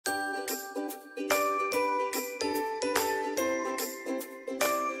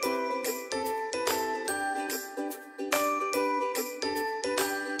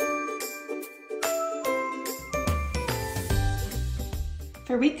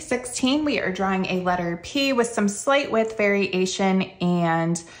For week 16, we are drawing a letter P with some slight width variation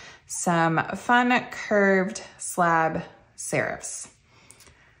and some fun curved slab serifs.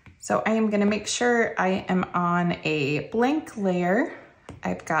 So I am going to make sure I am on a blank layer.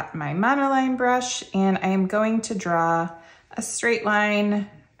 I've got my monoline brush and I am going to draw a straight line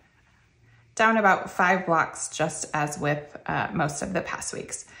down about 5 blocks, just as with most of the past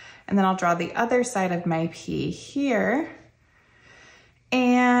weeks. And then I'll draw the other side of my P here.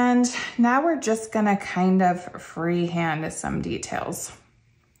 And now we're just gonna kind of freehand some details.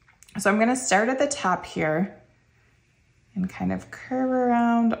 So I'm gonna start at the top here and kind of curve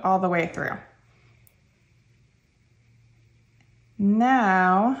around all the way through.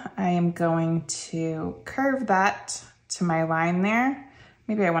 Now I am going to curve that to my line there.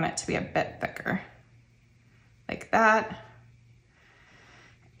 Maybe I want it to be a bit thicker, like that.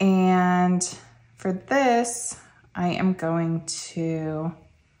 And for this, I am going to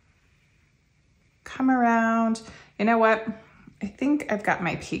come around. You know what? I think I've got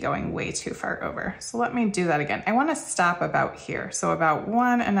my P going way too far over. So let me do that again. I want to stop about here. So about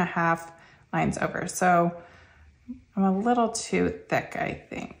 1.5 lines over. So I'm a little too thick, I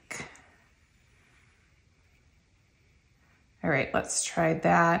think. All right, let's try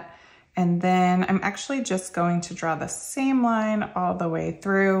that. And then I'm actually just going to draw the same line all the way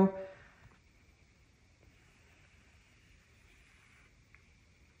through.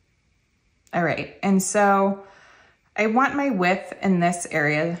 All right, and so I want my width in this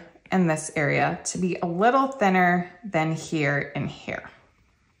area and this area to be a little thinner than here and here.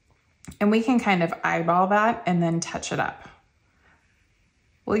 And we can kind of eyeball that and then touch it up.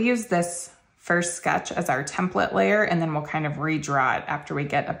 We'll use this first sketch as our template layer, and then we'll kind of redraw it after we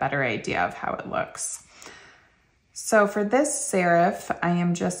get a better idea of how it looks. So for this serif, I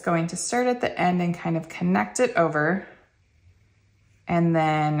am just going to start at the end and kind of connect it over, and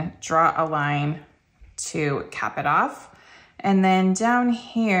then draw a line to cap it off. And then down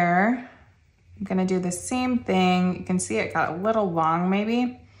here, I'm gonna do the same thing. You can see it got a little long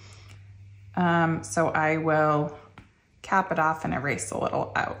maybe. So I will cap it off and erase a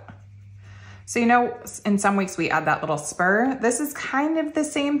little out. So you know, in some weeks we add that little spur. This is kind of the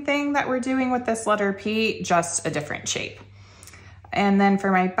same thing that we're doing with this letter P, just a different shape. And then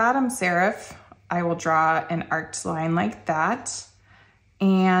for my bottom serif, I will draw an arced line like that.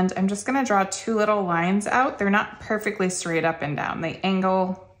 And I'm just gonna draw 2 little lines out. They're not perfectly straight up and down. They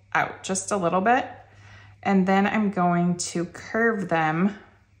angle out just a little bit. And then I'm going to curve them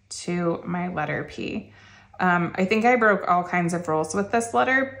to my letter P. I think I broke all kinds of rules with this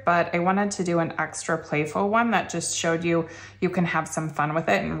letter, but I wanted to do an extra playful one that just showed you can have some fun with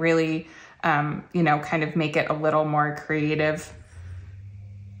it and really, you know, kind of make it a little more creative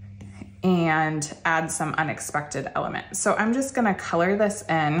and add some unexpected elements. So I'm just gonna color this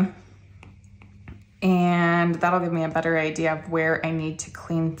in, and that'll give me a better idea of where I need to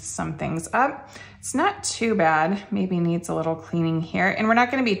clean some things up. It's not too bad, maybe needs a little cleaning here. And we're not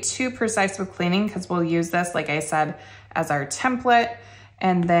gonna be too precise with cleaning because we'll use this, like I said, as our template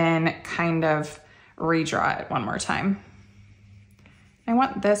and then kind of redraw it one more time. I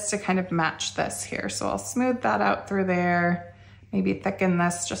want this to kind of match this here. So I'll smooth that out through there. Maybe thicken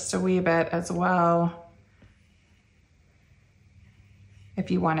this just a wee bit as well. If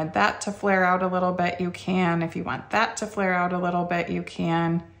you wanted that to flare out a little bit, you can. If you want that to flare out a little bit, you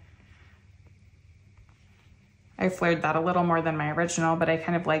can. I flared that a little more than my original, but I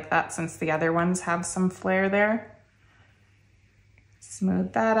kind of like that since the other ones have some flare there.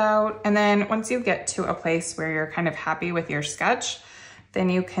 Smooth that out. And then once you get to a place where you're kind of happy with your sketch, then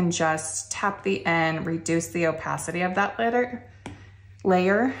you can just tap the end, reduce the opacity of that layer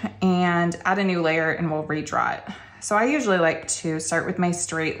and add a new layer, and we'll redraw it. So I usually like to start with my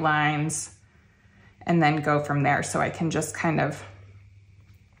straight lines and then go from there, so I can just kind of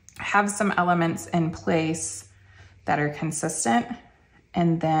have some elements in place that are consistent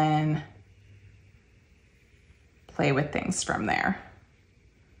and then play with things from there.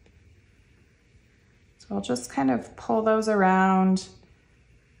 So I'll just kind of pull those around.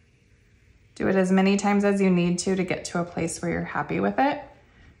 Do it as many times as you need to get to a place where you're happy with it.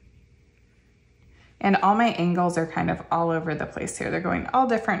 And all my angles are kind of all over the place here. They're going all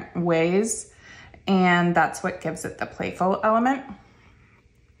different ways, and that's what gives it the playful element.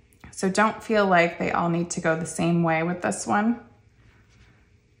 So don't feel like they all need to go the same way with this one.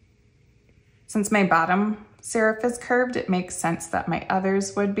 Since my bottom serif is curved, it makes sense that my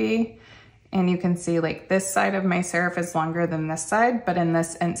others would be. And you can see like this side of my serif is longer than this side, but in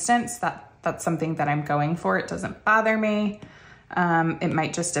this instance, that's something that I'm going for. It doesn't bother me. It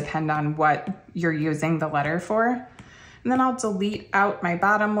might just depend on what you're using the letter for. And then I'll delete out my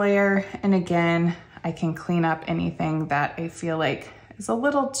bottom layer. And again, I can clean up anything that I feel like is a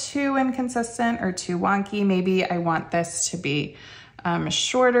little too inconsistent or too wonky. Maybe I want this to be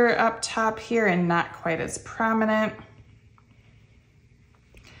shorter up top here and not quite as prominent.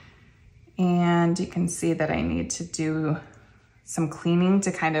 And you can see that I need to do some cleaning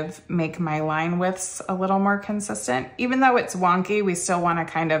to kind of make my line widths a little more consistent. Even though it's wonky, we still want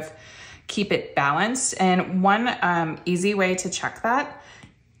to kind of keep it balanced. And one easy way to check that,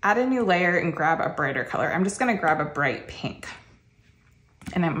 add a new layer and grab a brighter color. I'm just gonna grab a bright pink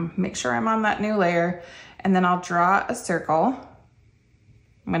and make sure I'm on that new layer. And then I'll draw a circle.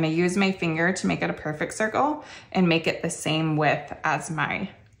 I'm gonna use my finger to make it a perfect circle and make it the same width as my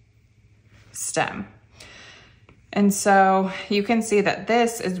stem. And so you can see that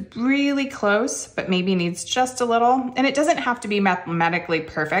this is really close, but maybe needs just a little. And it doesn't have to be mathematically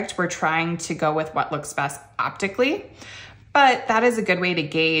perfect. We're trying to go with what looks best optically, but that is a good way to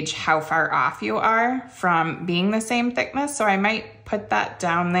gauge how far off you are from being the same thickness. So I might put that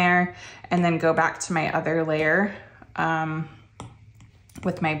down there and then go back to my other layer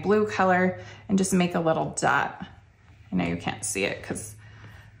with my blue color and just make a little dot. I know you can't see it because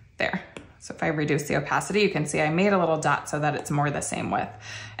there. So if I reduce the opacity, you can see I made a little dot so that it's more the same width.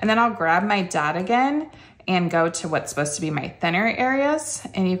 And then I'll grab my dot again and go to what's supposed to be my thinner areas.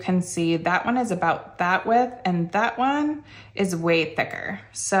 And you can see that one is about that width and that one is way thicker.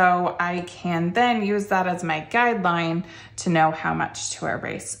 So I can then use that as my guideline to know how much to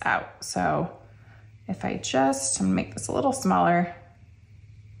erase out. So if I just, I'm gonna make this a little smaller,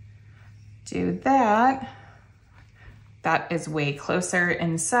 do that. That is way closer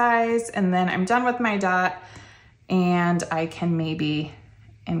in size. And then I'm done with my dot and I can maybe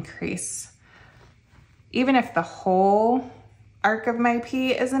increase. Even if the whole arc of my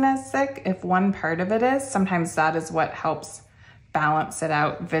P isn't as thick, if one part of it is, sometimes that is what helps balance it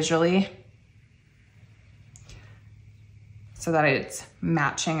out visually so that it's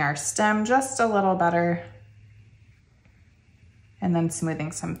matching our stem just a little better and then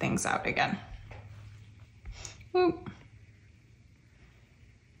smoothing some things out again. Oop.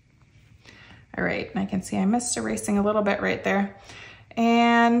 All right, and I can see I missed erasing a little bit right there.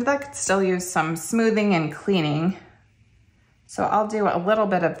 And that could still use some smoothing and cleaning. So I'll do a little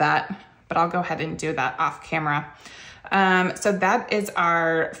bit of that, but I'll go ahead and do that off camera. So that is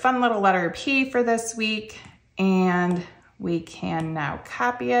our fun little letter P for this week. And we can now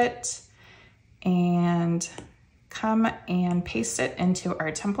copy it and come and paste it into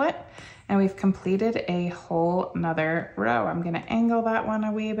our template. And we've completed a whole nother row. I'm gonna angle that one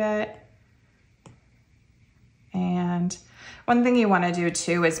a wee bit. And one thing you want to do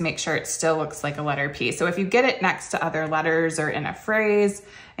too is make sure it still looks like a letter P. So if you get it next to other letters or in a phrase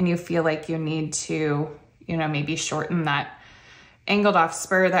and you feel like you need to, you know, maybe shorten that angled off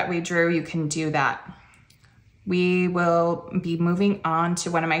spur that we drew, you can do that. We will be moving on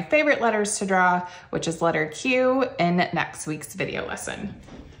to one of my favorite letters to draw, which is letter Q in next week's video lesson.